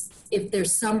 if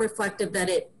there's some reflective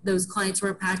that those clients were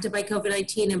impacted by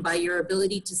COVID-19, and by your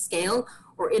ability to scale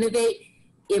or innovate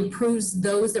improves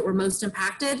those that were most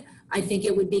impacted, I think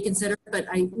it would be considered. But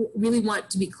I really want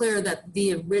to be clear that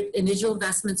the initial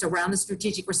investments around the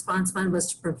Strategic Response Fund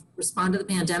was to respond to the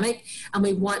pandemic. And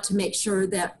we want to make sure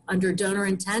that under donor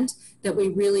intent, that we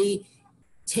really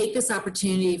take this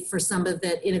opportunity for some of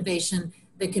that innovation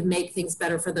that could make things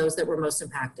better for those that were most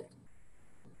impacted.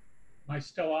 Am I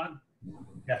still on?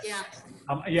 Yes. Yeah.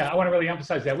 Yeah, I want to really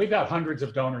emphasize that. We've got hundreds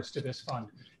of donors to this fund,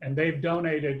 and they've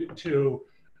donated to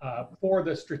for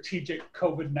the strategic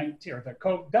COVID-19, or the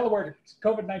Delaware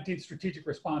COVID-19 Strategic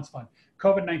Response Fund.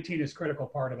 COVID-19 is a critical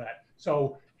part of that.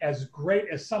 So as great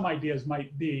as some ideas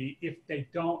might be, if they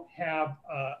don't have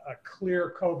a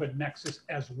clear COVID nexus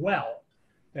as well,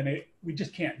 then we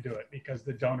just can't do it, because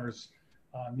the donors,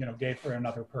 you know, gave for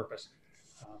another purpose.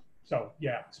 So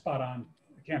yeah, spot on.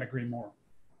 I can't agree more,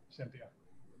 Cynthia.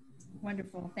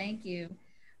 Wonderful, thank you.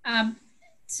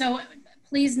 So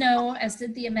please know, as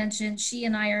Cynthia mentioned, she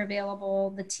and I are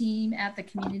available. The team at the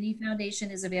Community Foundation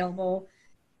is available.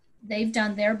 They've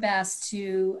done their best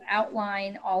to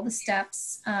outline all the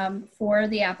steps for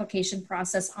the application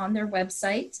process on their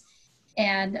website.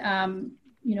 And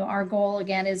you know, our goal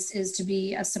again is to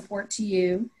be a support to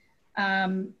you.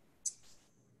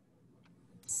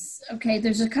 Okay,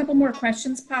 there's a couple more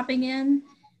questions popping in.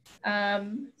 I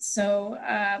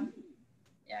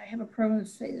have a program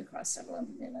phase across several.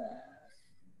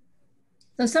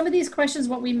 So some of these questions,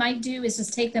 what we might do is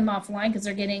just take them offline because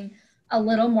they're getting a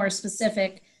little more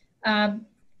specific.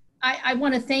 I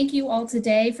want to thank you all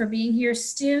today for being here.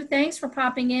 Stu, thanks for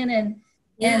popping in and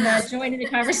joining the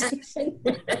conversation.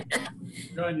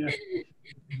 Join you.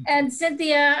 And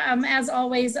Cynthia, as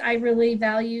always, I really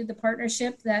value the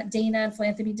partnership that Dana and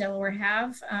Philanthropy Delaware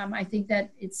have. I think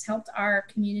that it's helped our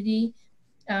community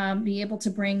be able to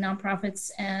bring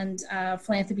nonprofits and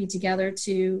philanthropy together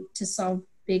to solve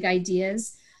big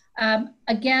ideas.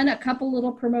 Again, a couple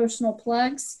little promotional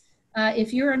plugs.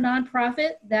 If you're a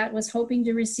nonprofit that was hoping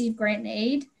to receive grant and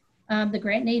aid, the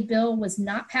grant and aid bill was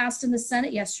not passed in the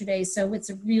Senate yesterday, so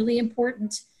it's really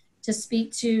important to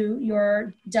speak to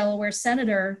your Delaware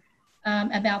senator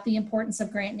about the importance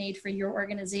of grant and aid for your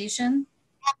organization.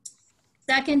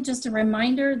 Second, just a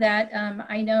reminder that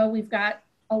I know we've got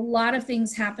a lot of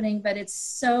things happening, but it's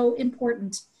so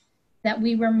important that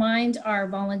we remind our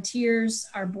volunteers,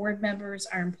 our board members,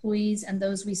 our employees, and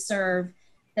those we serve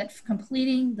that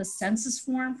completing the census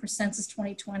form for Census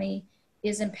 2020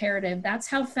 is imperative. That's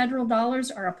how federal dollars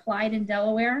are applied in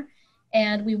Delaware,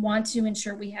 and we want to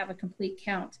ensure we have a complete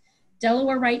count.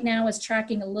 Delaware right now is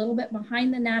tracking a little bit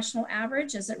behind the national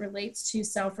average as it relates to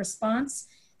self-response,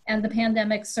 and the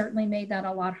pandemic certainly made that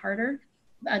a lot harder.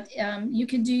 But you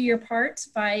can do your part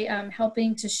by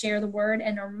helping to share the word,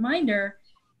 and a reminder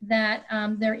that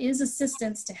there is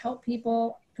assistance to help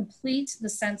people complete the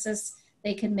census.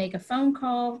 They can make a phone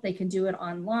call, they can do it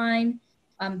online,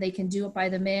 they can do it by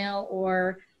the mail,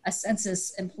 or a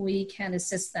census employee can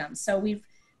assist them. So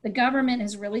the government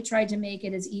has really tried to make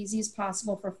it as easy as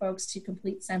possible for folks to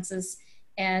complete census,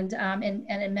 and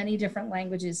in many different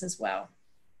languages as well.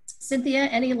 Cynthia,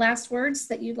 any last words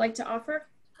that you'd like to offer?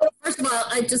 First of all,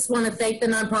 I just want to thank the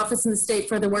nonprofits in the state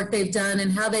for the work they've done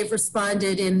and how they've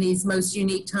responded in these most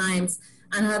unique times,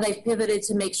 and how they've pivoted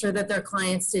to make sure that their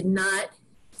clients did not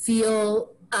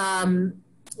feel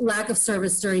lack of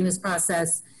service during this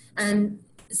process. And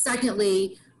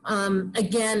secondly,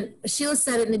 again, Sheila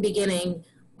said it in the beginning,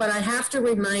 but I have to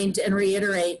remind and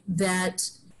reiterate that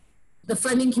the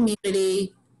funding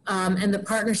community and the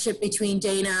partnership between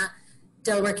Dana,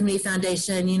 Delaware Community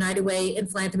Foundation, United Way, and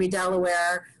Philanthropy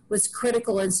Delaware was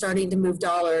critical in starting to move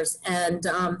dollars. And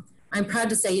I'm proud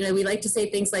to say, we like to say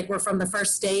things like we're from the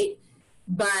first state,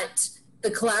 but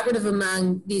the collaborative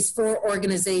among these four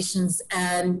organizations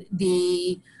and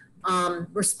the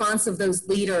response of those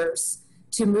leaders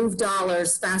to move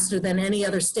dollars faster than any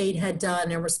other state had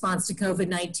done in response to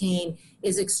COVID-19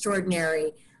 is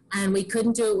extraordinary. And we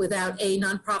couldn't do it without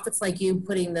nonprofits like you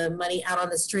putting the money out on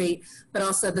the street, but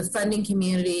also the funding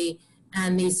community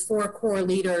and these four core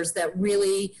leaders that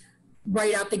really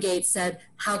right out the gate said,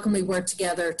 how can we work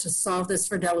together to solve this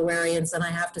for Delawareans? And I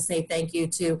have to say thank you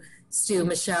to Stu,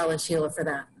 Michelle, and Sheila for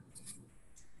that.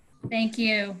 Thank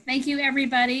you. Thank you,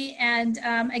 everybody. And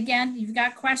again, you've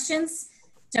got questions,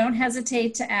 don't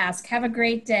hesitate to ask. Have a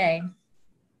great day.